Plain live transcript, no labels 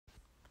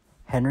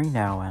Henri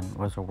Nouwen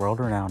was a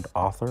world-renowned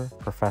author,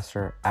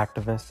 professor,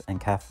 activist,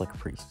 and Catholic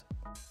priest.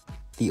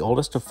 The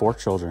oldest of 4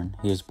 children,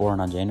 he was born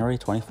on January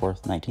 24,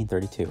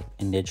 1932,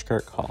 in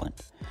Nijkerk, Holland.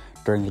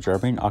 During the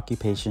German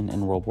occupation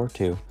in World War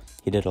II,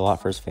 he did a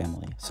lot for his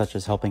family, such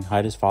as helping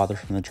hide his father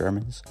from the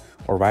Germans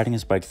or riding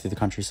his bike through the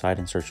countryside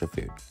in search of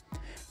food.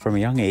 From a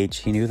young age,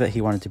 he knew that he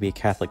wanted to be a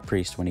Catholic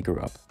priest when he grew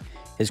up.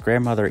 His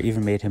grandmother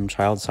even made him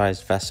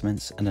child-sized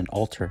vestments and an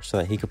altar so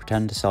that he could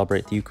pretend to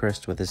celebrate the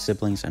Eucharist with his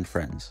siblings and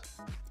friends.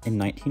 In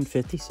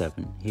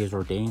 1957, he was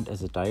ordained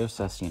as a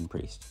diocesan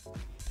priest.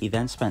 He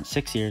then spent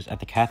 6 years at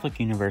the Catholic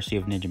University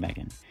of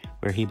Nijmegen,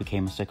 where he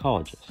became a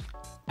psychologist.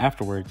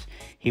 Afterwards,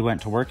 he went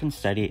to work and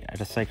study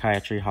at a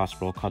psychiatry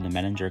hospital called the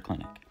Menninger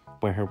Clinic,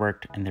 where he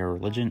worked in their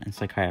religion and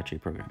psychiatry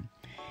program.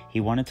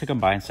 He wanted to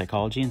combine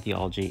psychology and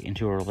theology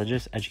into a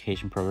religious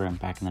education program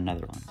back in the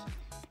Netherlands.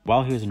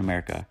 While he was in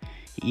America,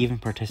 he even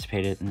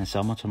participated in the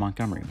Selma to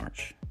Montgomery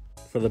March.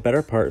 For the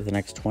better part of the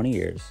next 20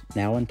 years,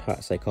 Nouwen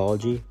taught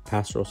psychology,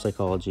 pastoral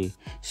psychology,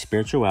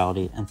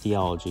 spirituality, and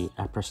theology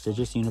at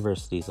prestigious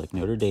universities like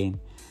Notre Dame,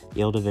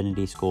 Yale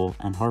Divinity School,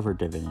 and Harvard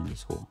Divinity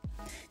School.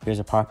 He was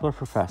a popular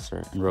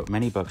professor and wrote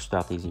many books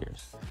throughout these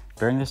years.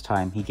 During this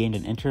time, he gained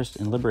an interest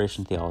in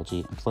liberation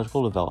theology and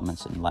political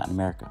developments in Latin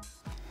America.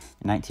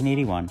 In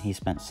 1981, he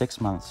spent 6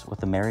 months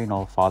with the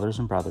Maryknoll Fathers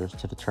and Brothers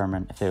to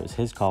determine if it was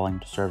his calling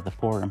to serve the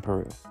poor in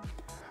Peru.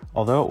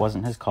 Although it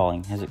wasn't his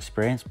calling, his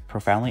experience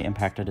profoundly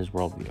impacted his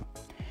worldview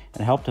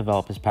and helped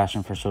develop his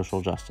passion for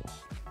social justice.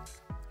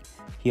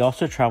 He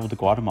also traveled to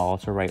Guatemala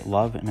to write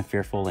Love in a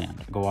Fearful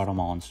Land, a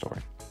Guatemalan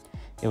story.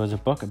 It was a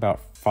book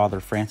about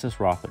Father Francis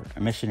Rother, a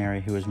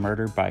missionary who was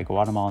murdered by a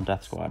Guatemalan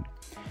death squad,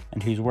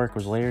 and whose work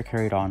was later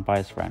carried on by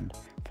his friend,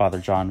 Father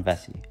John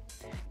Vesey.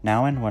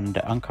 Nouwen wanted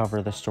to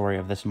uncover the story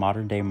of this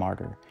modern-day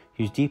martyr,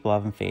 whose deep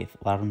love and faith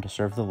allowed him to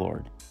serve the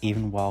Lord,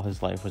 even while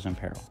his life was in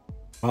peril.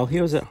 While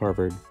he was at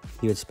Harvard,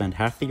 he would spend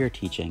half the year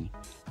teaching,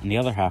 and the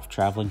other half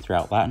traveling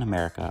throughout Latin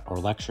America or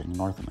lecturing in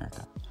North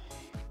America.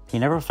 He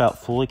never felt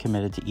fully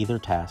committed to either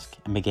task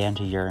and began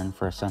to yearn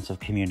for a sense of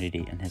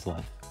community in his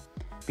life.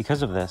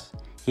 Because of this,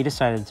 he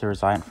decided to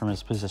resign from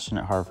his position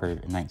at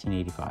Harvard in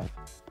 1985.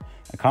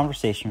 A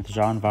conversation with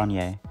Jean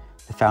Vanier,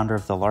 the founder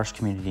of the L'Arche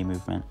community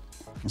movement,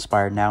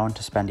 inspired Nouwen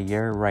to spend a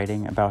year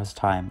writing about his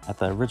time at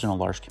the original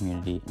L'Arche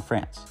community in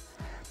France.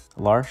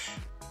 L'Arche,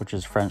 which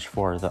is French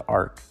for the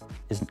Ark,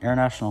 is an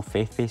international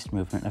faith-based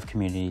movement of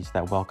communities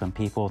that welcome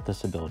people with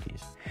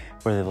disabilities,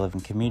 where they live in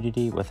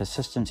community with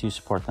assistants who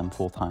support them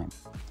full-time.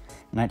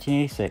 In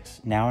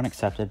 1986, Nouwen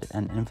accepted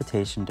an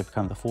invitation to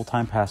become the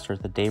full-time pastor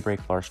at the Daybreak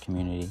L'Arche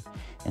community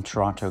in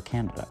Toronto,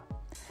 Canada.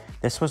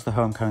 This was the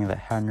homecoming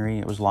that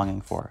Henri was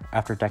longing for,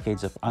 after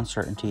decades of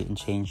uncertainty and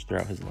change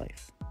throughout his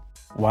life.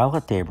 While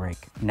at Daybreak,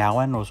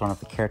 Nouwen was one of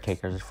the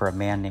caretakers for a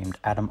man named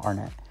Adam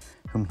Arnett,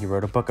 whom he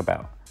wrote a book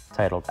about,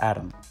 titled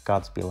Adam,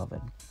 God's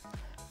Beloved.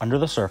 Under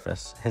the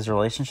surface, his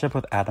relationship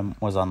with Adam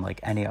was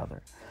unlike any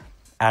other.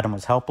 Adam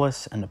was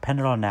helpless and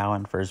depended on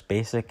Nouwen for his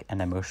basic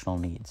and emotional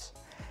needs.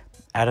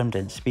 Adam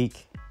didn't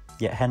speak,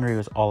 yet Henri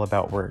was all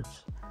about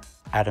words.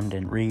 Adam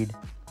didn't read,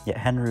 yet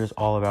Henri was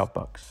all about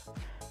books.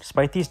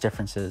 Despite these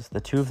differences, the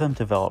two of them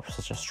developed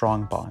such a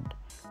strong bond,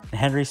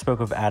 and Henri spoke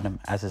of Adam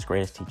as his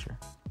greatest teacher.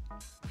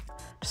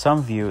 To some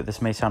of you,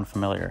 this may sound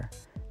familiar,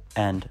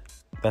 and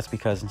that's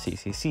because in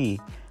CCC,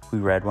 we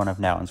read one of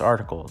Nouwen's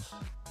articles,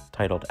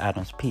 titled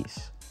Adam's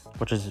Peace,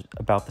 which is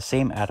about the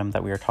same Adam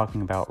that we are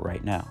talking about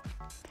right now.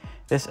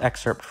 This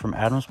excerpt from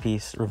Adam's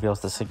Peace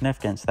reveals the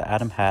significance that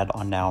Adam had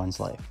on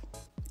Nouwen's life.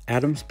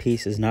 Adam's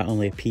peace is not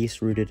only a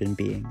peace rooted in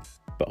being,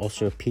 but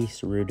also a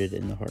peace rooted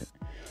in the heart.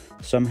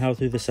 Somehow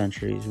through the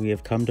centuries, we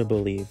have come to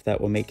believe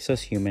that what makes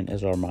us human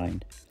is our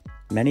mind.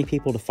 Many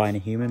people define a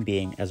human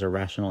being as a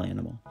rational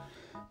animal,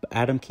 but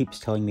Adam keeps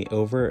telling me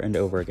over and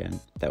over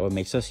again that what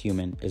makes us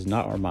human is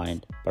not our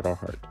mind, but our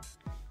heart.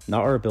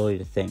 Not our ability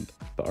to think,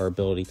 but our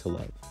ability to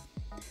love.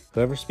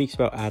 Whoever speaks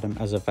about Adam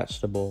as a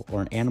vegetable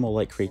or an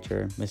animal-like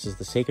creature misses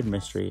the sacred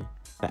mystery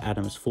that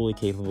Adam is fully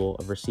capable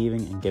of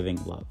receiving and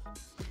giving love.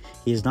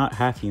 He is not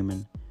half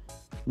human,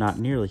 not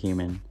nearly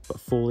human, but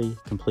fully,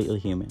 completely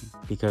human,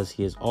 because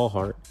he is all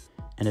heart,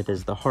 and it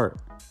is the heart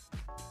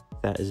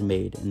that is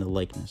made in the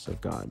likeness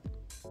of God.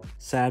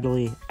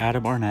 Sadly,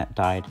 Adam Arnett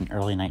died in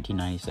early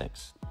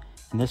 1996,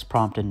 and this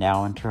prompted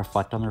Nouwen to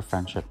reflect on their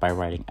friendship by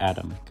writing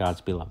Adam,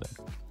 God's Beloved.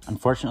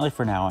 Unfortunately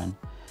for Nouwen,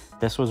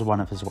 this was one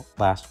of his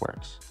last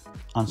works.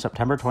 On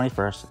September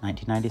 21st,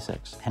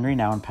 1996, Henri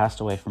Nouwen passed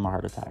away from a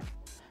heart attack.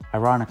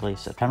 Ironically,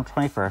 September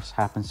 21st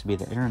happens to be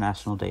the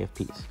International Day of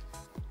Peace,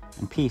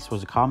 and peace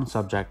was a common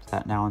subject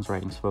that Nouwen's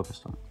writings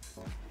focused on.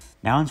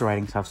 Nouwen's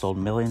writings have sold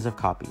millions of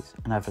copies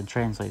and have been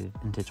translated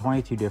into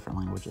 22 different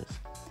languages.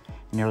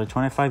 Nearly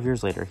 25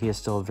 years later, he is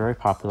still a very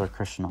popular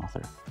Christian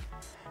author.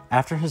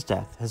 After his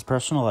death, his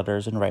personal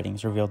letters and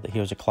writings revealed that he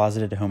was a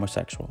closeted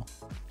homosexual,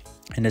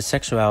 and his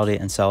sexuality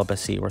and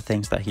celibacy were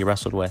things that he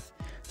wrestled with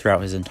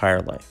throughout his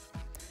entire life.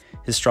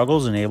 His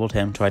struggles enabled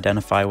him to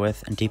identify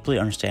with and deeply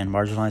understand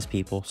marginalized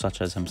people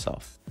such as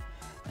himself,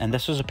 and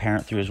this was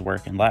apparent through his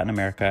work in Latin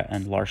America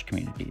and L'Arche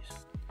communities.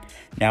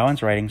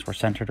 Nouwen's writings were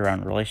centered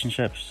around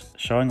relationships,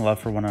 showing love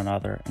for one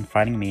another, and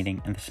finding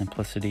meaning in the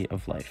simplicity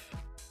of life.